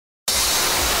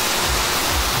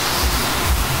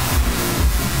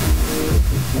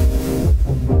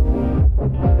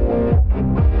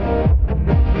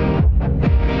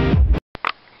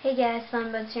guys,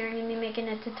 Slimebuds here. I'm going to be making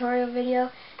a tutorial video,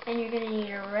 and you're going to need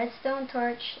a redstone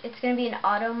torch. It's going to be an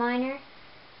auto miner,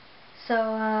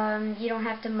 so you don't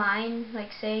have to mine,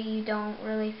 like say you don't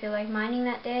really feel like mining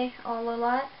that day a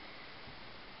lot.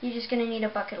 You're just going to need a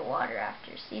bucket of water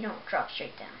after, so you don't drop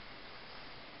straight down.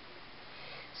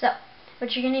 So,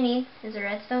 what you're going to need is a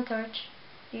redstone torch.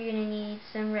 You're going to need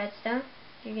some redstone.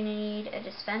 You're going to need a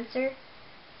dispenser,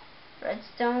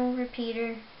 redstone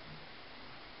repeater,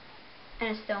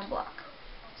 and a stone block.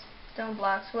 Stone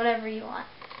blocks, whatever you want.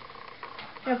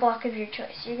 And a block of your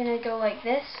choice. You're going to go like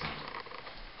this.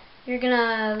 You're going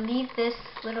to leave this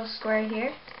little square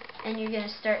here, and you're going to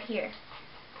start here.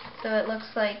 So it looks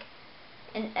like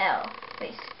an L,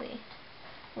 basically,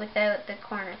 without the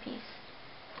corner piece.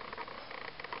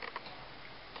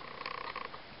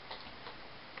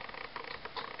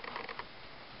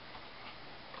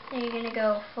 And you're going to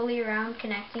go fully around,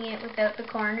 connecting it without the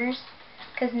corners,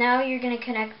 because now you're going to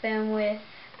connect them with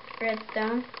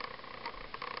redstone,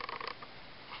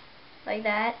 like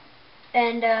that.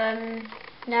 And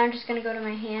now I'm just going to go to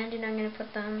my hand, and I'm going to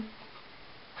put them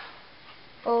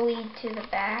fully to the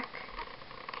back.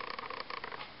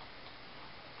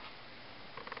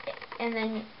 And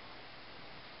then,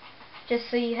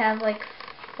 just so you have like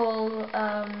full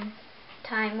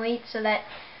time wait, so that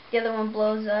the other one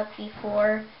blows up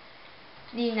before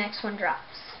the next one drops.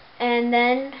 And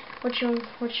then what you're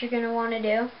going to want to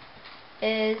do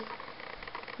is,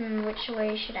 which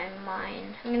way should I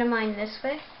mine? I'm going to mine this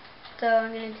way. So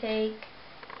I'm going to take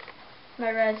my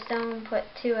redstone and put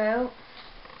 2 out.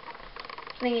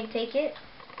 Then you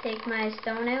take my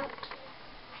stone out,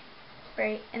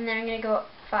 right, and then I'm going to go up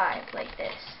 5 like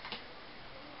this.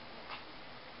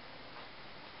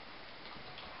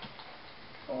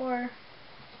 4,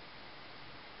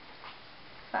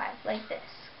 5 like this.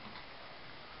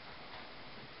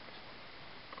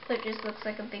 So it just looks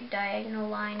like a big diagonal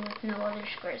line with no other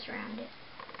squares around it.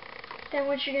 Then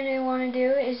what you're going to want to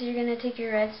do is you're going to take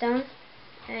your redstone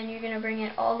and you're going to bring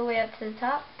it all the way up to the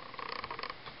top.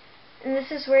 And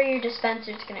this is where your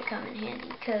dispenser is going to come in handy,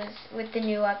 because with the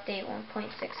new update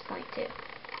 1.6.2.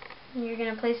 You're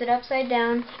going to place it upside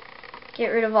down, get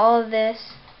rid of all of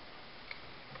this.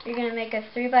 You're going to make a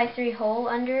 3x3 hole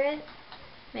under it.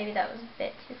 Maybe that was a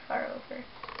bit too far over.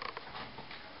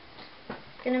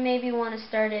 Gonna maybe want to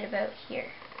start it about here.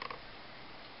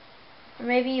 Or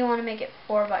maybe you want to make it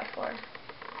 4x4.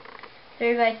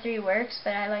 3x3 works,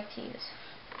 but I like to use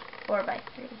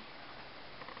 4x3.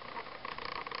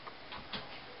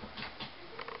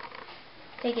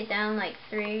 Take it down like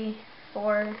 3,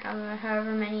 4,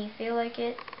 however many you feel like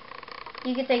it.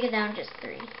 You could take it down just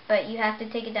 3, but you have to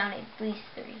take it down at least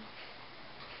 3.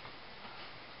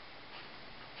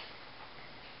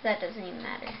 That doesn't even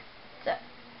matter. So,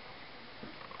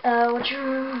 what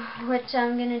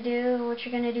you're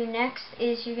gonna do next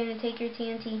is you're gonna take your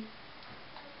TNT,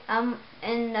 and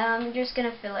you're just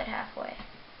gonna fill it halfway.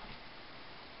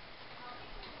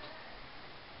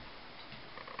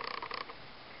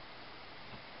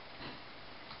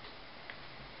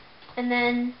 And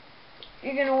then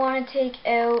you're gonna want to take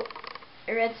out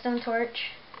a redstone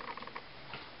torch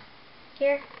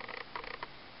here,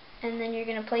 and then you're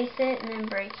gonna place it and then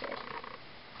break it.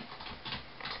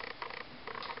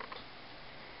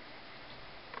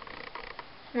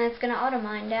 And it's going to auto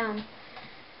mine down.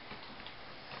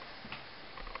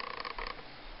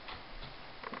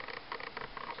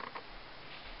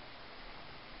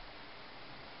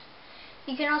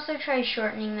 You can also try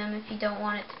shortening them if you don't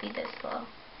want it to be this low.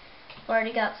 I've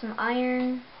already got some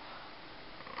iron.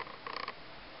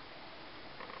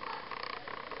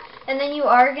 And then you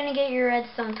are going to get your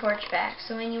redstone torch back.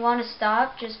 So when you want to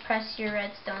stop, just press your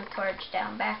redstone torch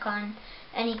down back on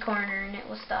any corner and it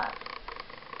will stop.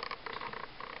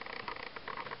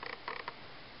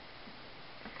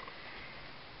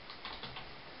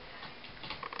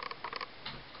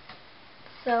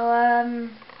 So,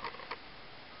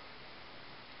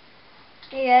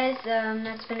 hey guys,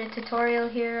 that's been a tutorial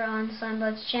here on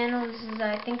Slimebuds channel. This is,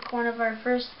 I think, one of our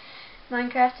first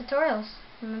Minecraft tutorials.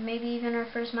 Maybe even our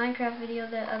first Minecraft video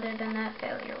other than that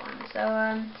failure one.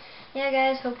 So, yeah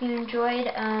guys, hope you enjoyed.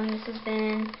 This has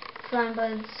been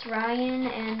Slimebuds Ryan,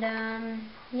 and,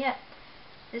 yeah,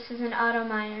 this is an auto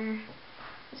miner.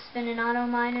 This has been an auto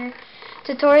miner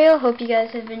tutorial. Hope you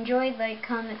guys have enjoyed. Like,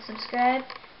 comment, subscribe,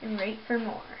 and rate for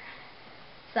more.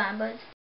 Slimebuds.